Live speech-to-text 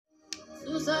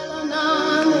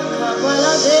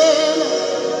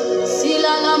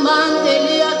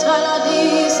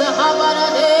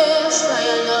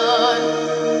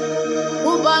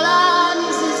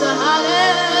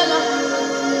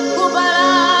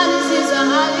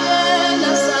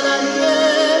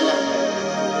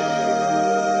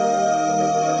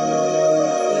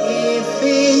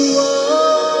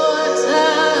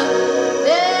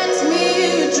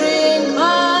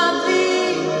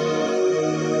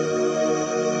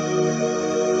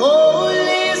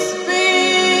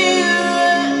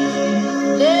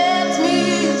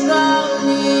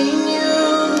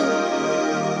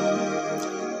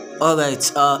All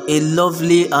right, a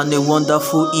lovely and a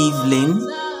wonderful evening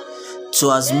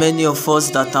to as many of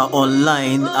us that are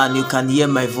online and you can hear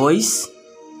my voice.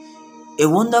 A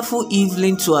wonderful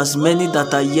evening to as many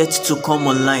that are yet to come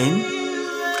online,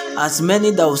 as many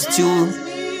that will still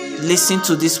listen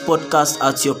to this podcast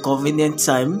at your convenient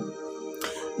time.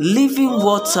 Living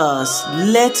waters,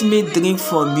 let me drink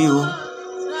from you.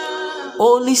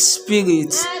 Holy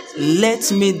Spirit,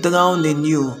 let me drown in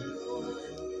you.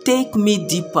 Take me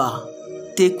deeper,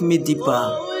 take me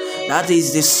deeper. That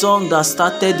is the song that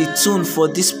started the tune for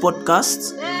this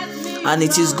podcast, and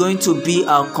it is going to be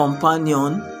our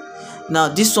companion. Now,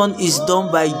 this one is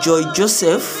done by Joy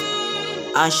Joseph,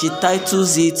 and she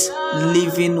titles it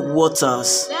Living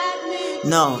Waters.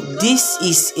 Now, this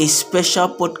is a special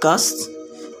podcast.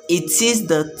 It is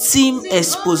the theme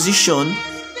exposition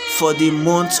for the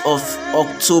month of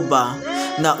October.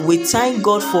 Now, we thank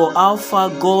God for how far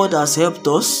God has helped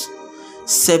us.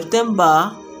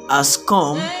 September has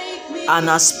come and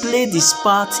has played his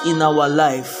part in our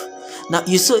life. Now,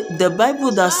 you saw the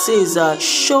Bible that says that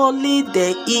surely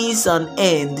there is an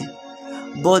end,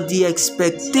 but the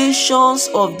expectations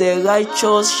of the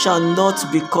righteous shall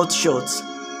not be cut short.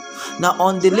 Now,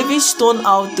 on the Livingstone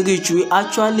Outreach, we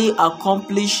actually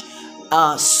accomplish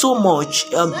so much,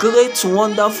 a great,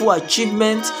 wonderful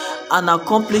achievement and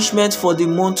accomplishment for the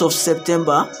month of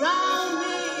September.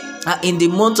 In the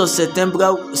month of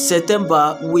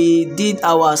September, we did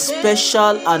our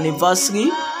special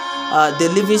anniversary.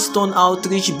 The Livingstone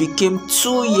Outreach became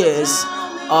 2 years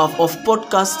of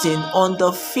podcasting on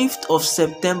the 5th of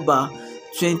September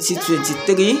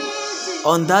 2023.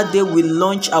 On that day, we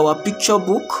launched our picture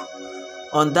book.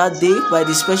 On that day, by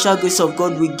the special grace of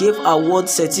God, we gave award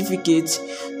certificates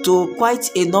to quite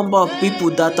a number of people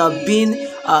that have been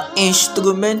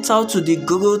instrumental to the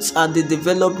growth and the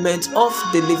development of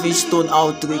the Livingstone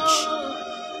Outreach.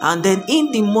 And then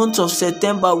in the month of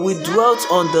September, we dwelt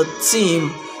on the theme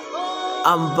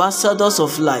Ambassadors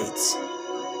of Light.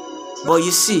 But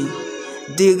you see,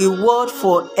 the reward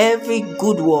for every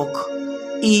good work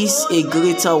is a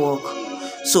greater work.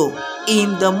 So,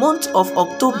 in the month of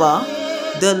October,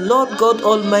 the Lord God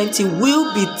Almighty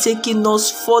will be taking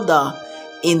us further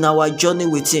in our journey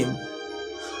with Him.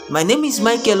 My name is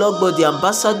Michael Ogbo, the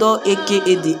ambassador,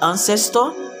 aka the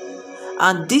ancestor,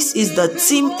 and this is the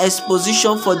theme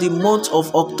exposition for the month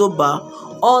of October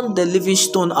on the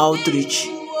Livingstone Outreach.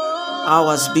 How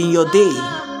has been your day?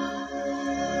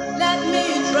 Let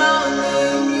me drown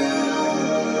in you.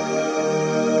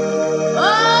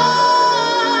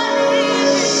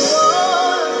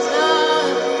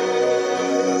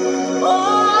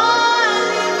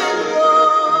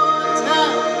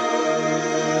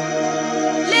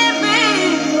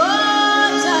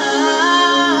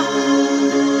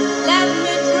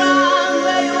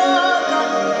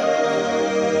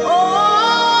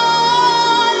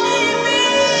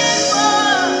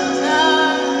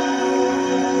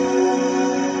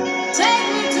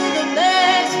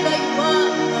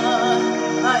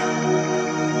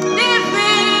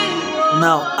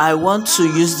 Now, I want to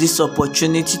use this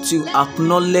opportunity to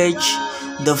acknowledge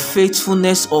the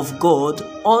faithfulness of God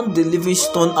on the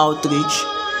Livingstone Outreach.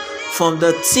 From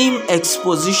the theme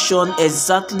exposition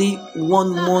exactly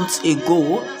 1 month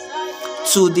ago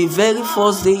to the very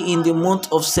first day in the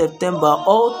month of September,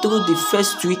 all through the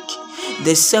first week,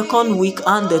 the second week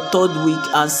and the third week,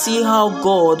 and see how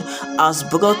God has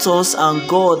brought us and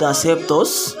God has helped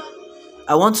us.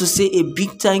 I want to say a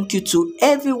big thank you to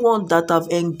everyone that have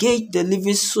engaged the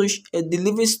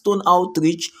Livingstone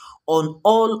Outreach on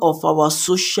all of our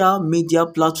social media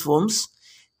platforms.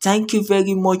 Thank you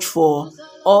very much for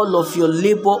all of your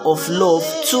labor of love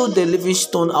to the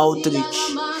Livingstone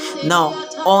Outreach. Now,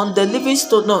 on the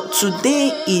Livingstone,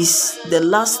 today is the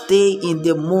last day in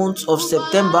the month of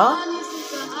September.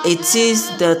 It is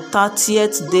the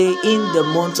 30th day in the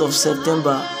month of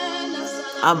September.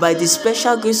 And by the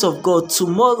special grace of God,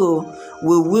 tomorrow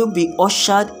we will be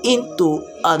ushered into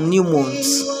a new month.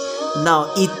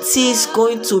 Now, it is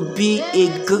going to be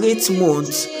a great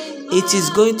month. It is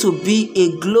going to be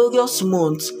a glorious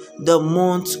month, the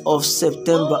month of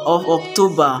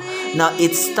October. Now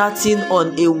it's starting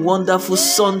on a wonderful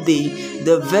Sunday,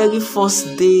 the very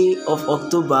first day of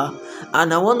October.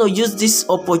 And I want to use this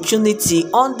opportunity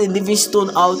on the Livingstone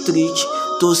Outreach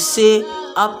to say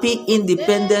Happy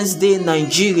Independence Day,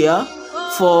 Nigeria,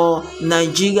 for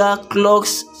Nigeria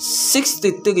clocks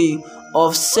 63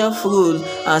 of self-rule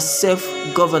and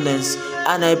self-governance.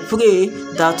 And I pray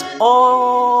that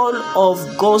all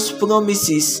of God's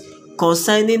promises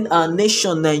concerning our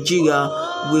nation Nigeria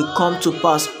will come to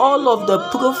pass. All of the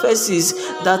prophecies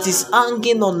that is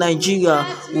hanging on Nigeria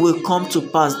will come to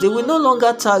pass. They will no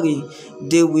longer tarry,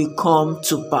 they will come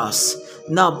to pass.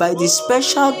 Now, by the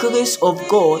special grace of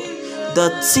God, the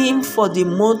theme for the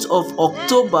month of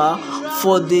October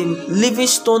for the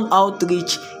Livingstone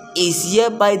Outreach is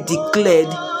hereby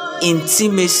declared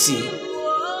intimacy.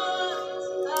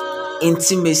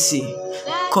 Intimacy.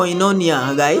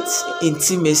 Koinonia, right?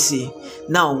 Intimacy.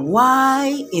 Now,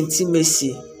 why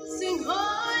intimacy?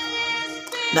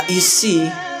 Now, you see,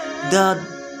 the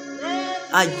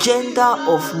agenda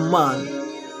of man,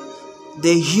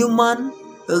 the human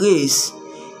race,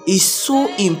 is so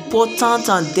important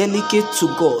and delicate to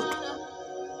God.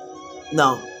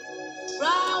 Now,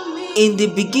 in the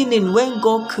beginning, when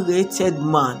God created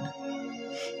man,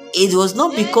 it was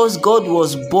not because God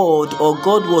was bored or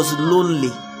God was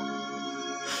lonely.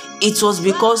 It was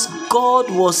because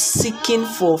God was seeking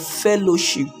for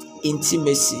fellowship,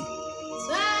 intimacy.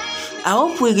 I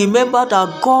hope we remember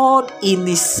that God in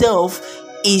Himself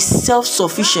is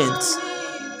self-sufficient.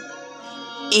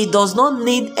 He does not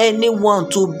need anyone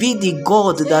to be the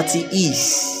God that He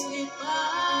is.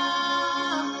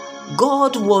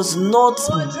 God was not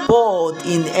bored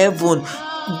in heaven.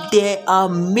 There are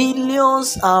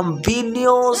millions and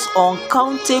billions,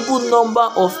 uncountable number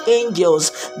of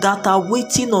angels that are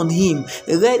waiting on Him,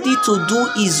 ready to do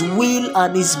His will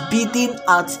and His bidding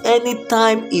at any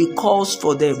time He calls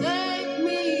for them.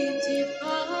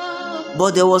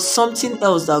 But there was something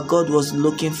else that God was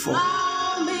looking for.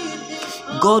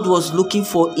 God was looking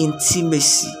for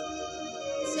intimacy.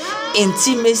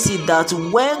 Intimacy that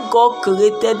when God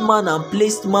created man and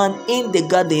placed man in the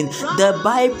garden, the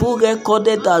Bible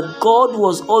recorded that God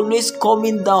was always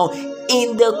coming down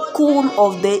in the cool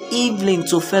of the evening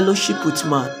to fellowship with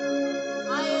man.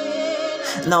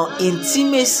 Now,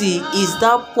 intimacy is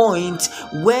that point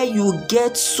where you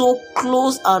get so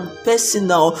close and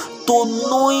personal to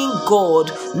knowing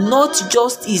God, not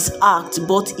just His act,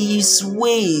 but His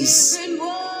ways.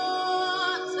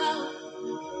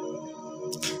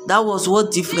 That was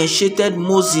what differentiated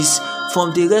Moses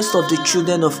from the rest of the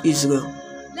children of Israel.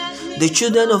 The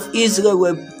children of Israel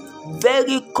were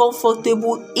very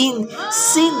comfortable in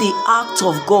seeing the act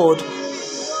of God.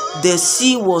 The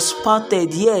sea was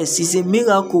parted. Yes, it's a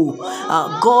miracle.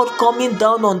 God coming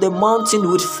down on the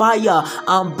mountain with fire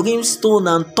and brimstone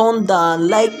and thunder and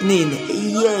lightning.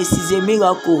 Yes, it's a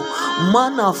miracle.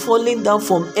 Manna falling down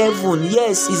from heaven.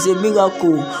 Yes, it's a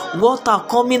miracle. Water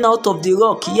coming out of the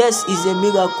rock. Yes, it's a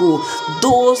miracle.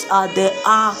 Those are the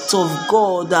acts of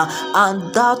God,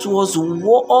 and that was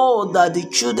all that the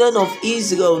children of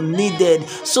Israel needed,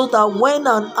 so that when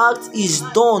an act is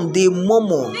done, they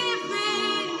murmur.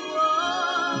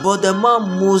 But the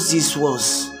man Moses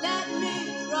was,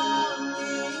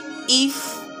 if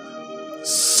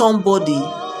somebody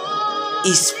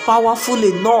is powerful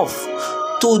enough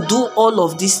to do all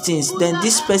of these things, then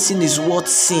this person is worth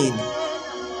seeing.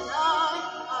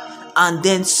 And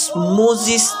then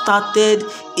Moses started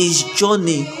his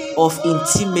journey of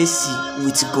intimacy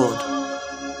with God.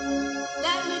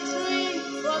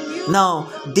 Now,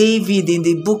 David in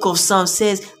the book of Psalms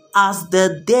says, as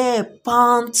the deer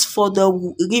pants for the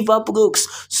river brooks,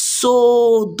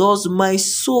 so does my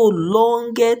soul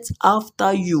longeth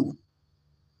after you.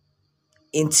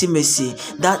 Intimacy,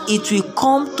 that it will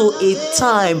come to a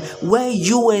time where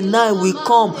you and I will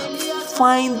come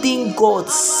finding God,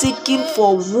 seeking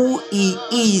for who He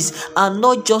is and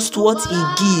not just what He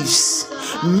gives.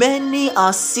 Many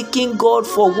are seeking God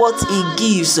for what He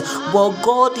gives, but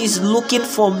God is looking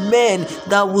for men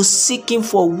that will seek Him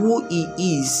for who He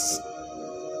is.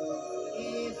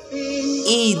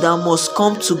 He that must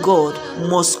come to God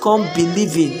must come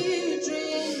believing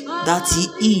that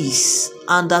He is,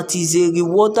 and that He is a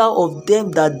rewarder of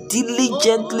them that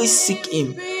diligently seek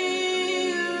Him.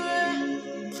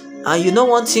 And you know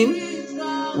one thing?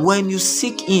 When you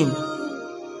seek Him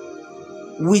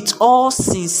with all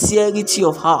sincerity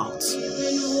of heart,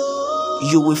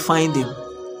 you will find Him.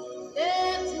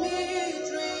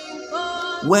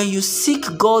 When you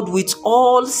seek God with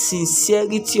all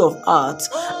sincerity of heart,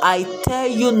 I tell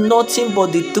you nothing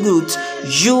but the truth,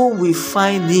 you will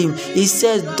find him. He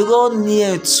says, draw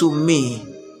near to me,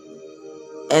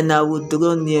 and I will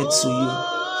draw near to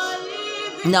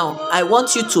you. Now, I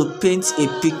want you to paint a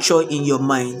picture in your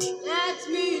mind.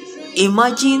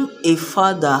 Imagine a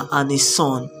father and a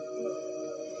son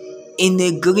in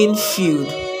a green field,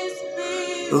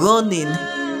 running,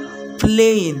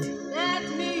 playing,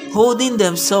 holding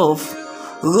themselves,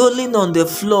 rolling on the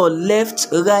floor left,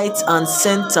 right, and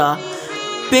center,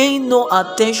 paying no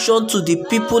attention to the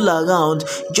people around,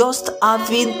 just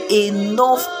having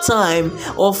enough time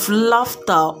of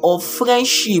laughter, of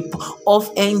friendship, of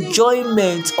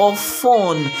enjoyment, of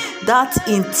fun. That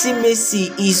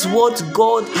intimacy is what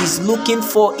God is looking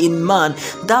for in man.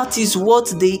 That is what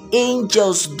the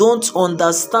angels don't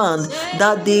understand,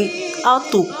 that they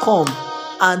had to come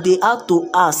and they had to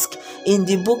ask in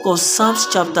the book of Psalms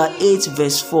chapter 8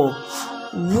 verse 4.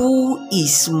 Who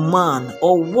is man,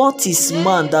 or what is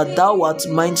man that thou art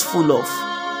mindful of?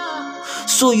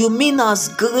 So you mean as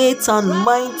great and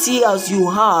mighty as you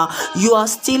are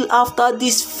still after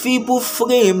this feeble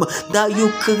frame that you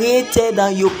created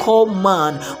and you call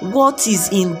man. What is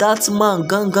in that man?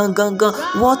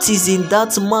 What is in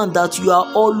that man that you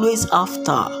are always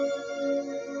after?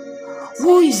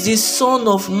 Who is the son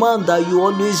of man that you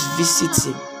always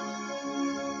visiting?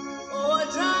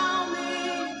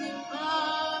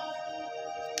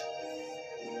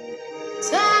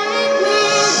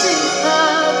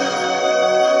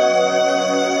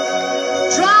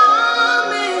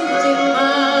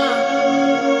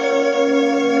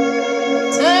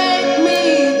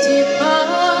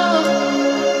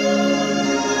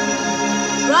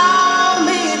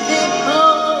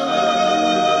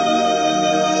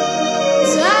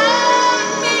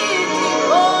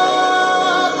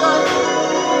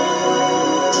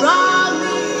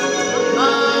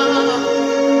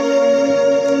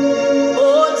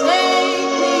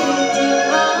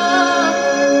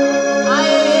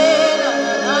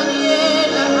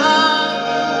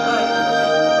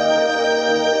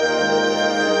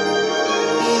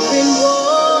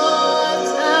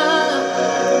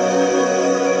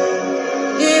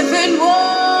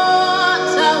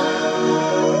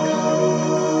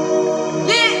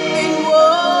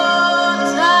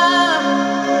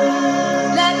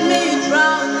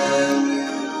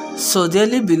 So,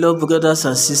 dearly beloved brothers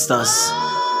and sisters,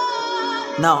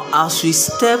 now as we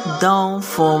step down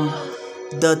from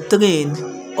the train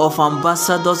of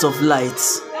ambassadors of light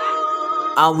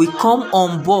and we come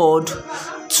on board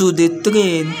to the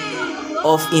train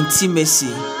of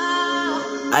intimacy,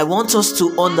 I want us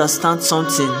to understand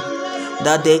something,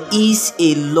 that there is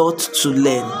a lot to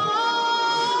learn.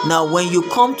 Now, when you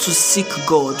come to seek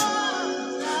God,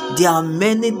 there are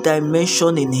many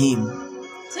dimensions in him.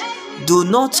 Do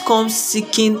not come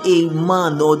seeking a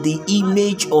man or the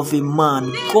image of a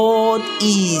man. God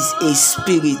is a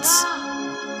spirit.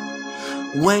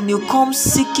 When you come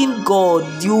seeking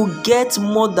God, you get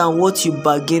more than what you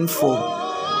bargain for.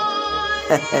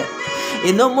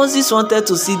 Moses wanted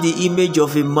to see the image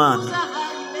of a man,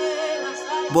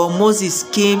 but Moses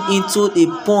came into a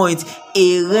point,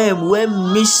 a realm where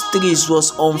mysteries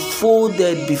was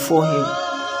unfolded before him,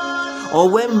 or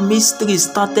when mysteries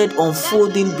started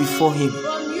unfolding before him.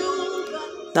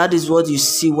 That is what you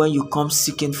see when you come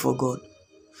seeking for God.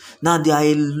 Now, there are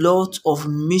a lot of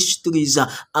mysteries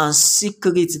and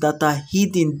secrets that are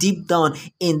hidden deep down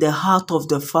in the heart of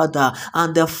the Father,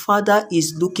 and the Father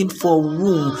is looking for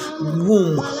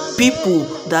people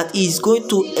that is going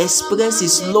to express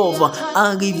his love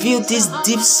and reveal these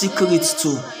deep secrets to.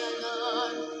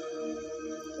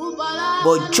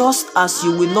 But just as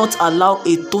you will not allow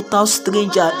a total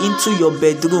stranger into your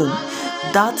bedroom,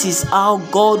 that is how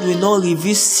God will not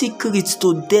reveal secrets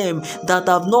to them that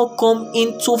have not come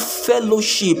into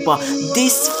fellowship,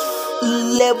 this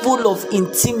level of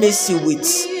intimacy with.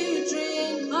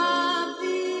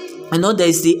 There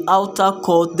is the outer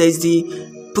court, there is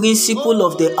the principle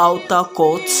of the outer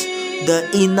court, the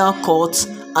inner court,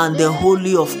 and the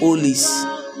Holy of Holies.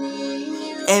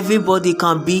 Everybody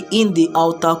can be in the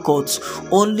outer court.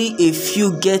 Only a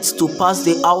few get to pass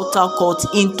the outer court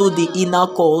into the inner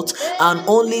court, and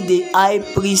only the high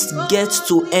priest gets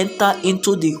to enter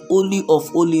into the Holy of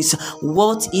Holies.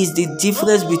 What is the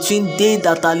difference between they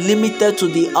that are limited to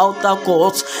the outer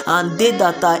court and they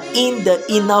that are in the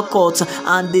inner court,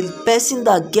 and the person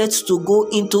that gets to go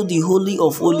into the Holy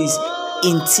of Holies?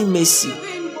 Intimacy.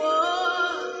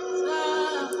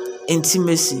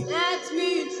 Intimacy.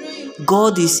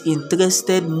 God is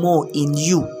interested more in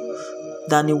you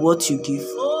than in what you give.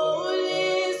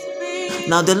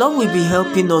 Now the Lord will be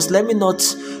helping us. Let me not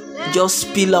just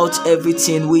spill out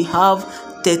everything. We have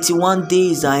 31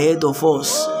 days ahead of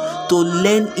us to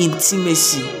learn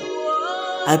intimacy.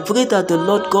 I pray that the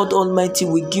Lord God Almighty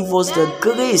will give us the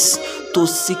grace to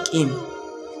seek Him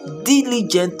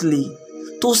diligently,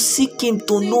 to seek Him,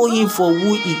 to know Him for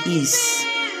who He is.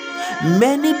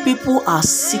 Many people are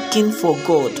seeking for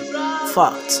God,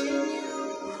 fact,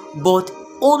 but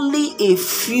only a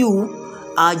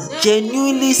few are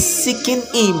genuinely seeking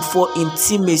Him for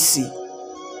intimacy.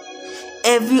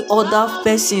 Every other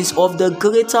persons of the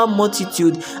greater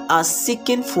multitude are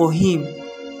seeking for Him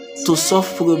to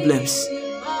solve problems.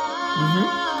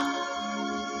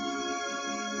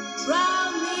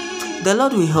 The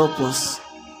Lord will help us.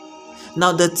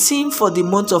 Now the theme for the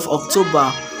month of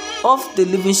October of the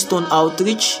Livingstone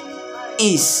Outreach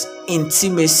is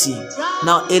intimacy.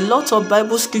 Now a lot of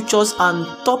Bible scriptures and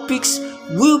topics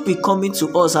will be coming to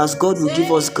us as God will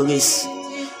give us grace.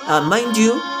 And mind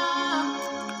you,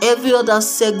 every other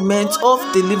segment of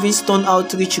the Livingstone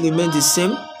Outreach remains the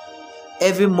same.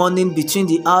 Every morning between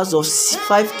the hours of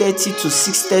 5:30 to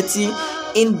 6:30,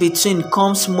 in between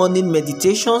comes morning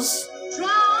meditations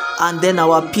and then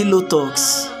our pillow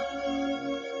talks.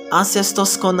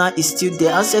 Ancestors Corner is still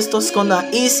there. Ancestors Corner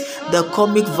is the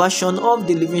comic version of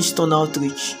the Livingstone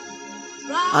Outreach.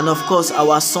 And of course,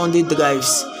 our Sunday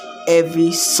drives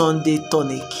every Sunday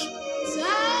tonic.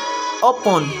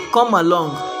 Come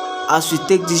along as we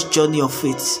take this journey of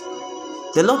faith.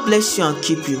 The Lord bless you and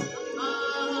keep you.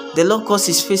 The Lord cause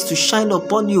His face to shine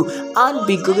upon you and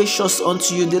be gracious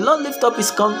unto you. The Lord lift up His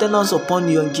countenance upon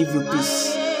you and give you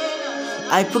peace.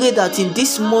 I pray that in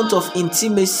this month of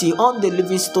intimacy on the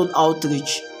Livingstone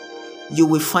Outreach, you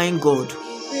will find God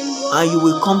and you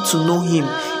will come to know Him.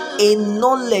 A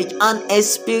knowledge, an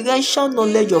experiential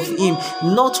knowledge of Him,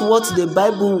 not what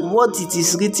it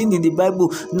is written in the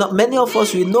Bible. Not many of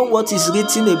us, we know what is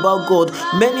written about God.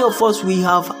 Many of us, we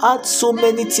have heard so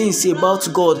many things about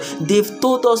God. They've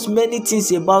told us many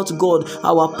things about God.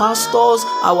 Our pastors,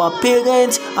 our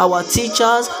parents, our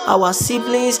teachers, our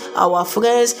siblings, our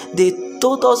friends, they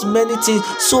told us many things.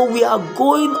 So we are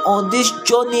going on this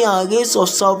journey and race of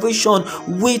salvation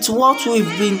with what we've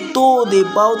been told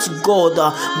about God.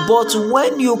 But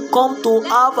when you come to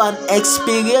have an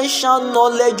experiential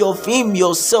knowledge of Him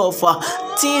yourself,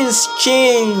 things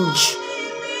change.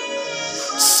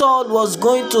 Saul was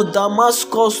going to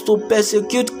Damascus to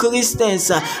persecute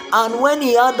Christians, and when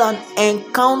he had an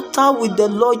encounter with the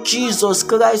Lord Jesus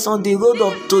Christ on the road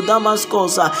to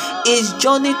Damascus, his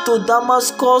journey to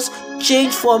Damascus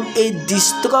changed from a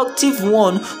destructive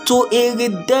one to a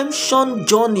redemption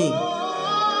journey.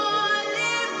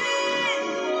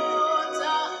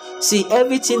 See,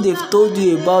 everything they've told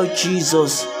you about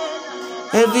Jesus,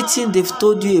 everything they've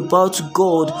told you about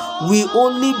God will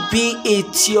only be a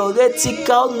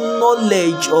theoretical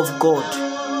knowledge of God.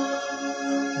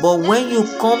 But when you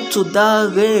come to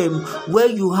that realm where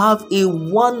you have a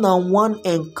one-on-one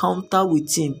encounter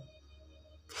with Him,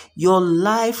 your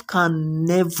life can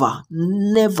never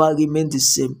remain the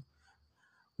same.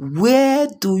 Where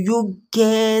do you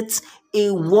get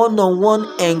a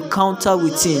one-on-one encounter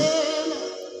with Him?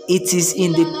 It is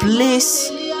in the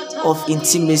place of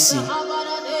intimacy.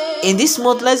 In this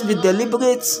month, let's be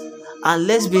deliberate and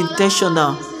let's be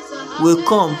intentional. We'll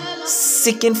come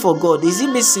seeking for God. Is He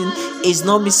missing? He's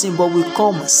not missing, but we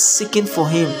come seeking for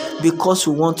Him because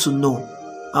we want to know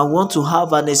and want to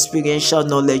have an experiential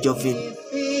knowledge of Him.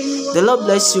 The Lord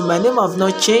bless you. My name have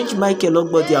not changed. Michael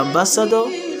Ogbo, the ambassador.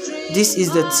 This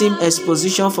is the team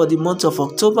exposition for the month of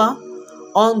October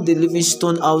on the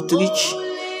Livingstone Outreach.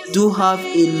 Do have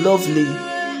a lovely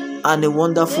and a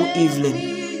wonderful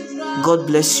evening. God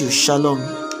bless you. Shalom.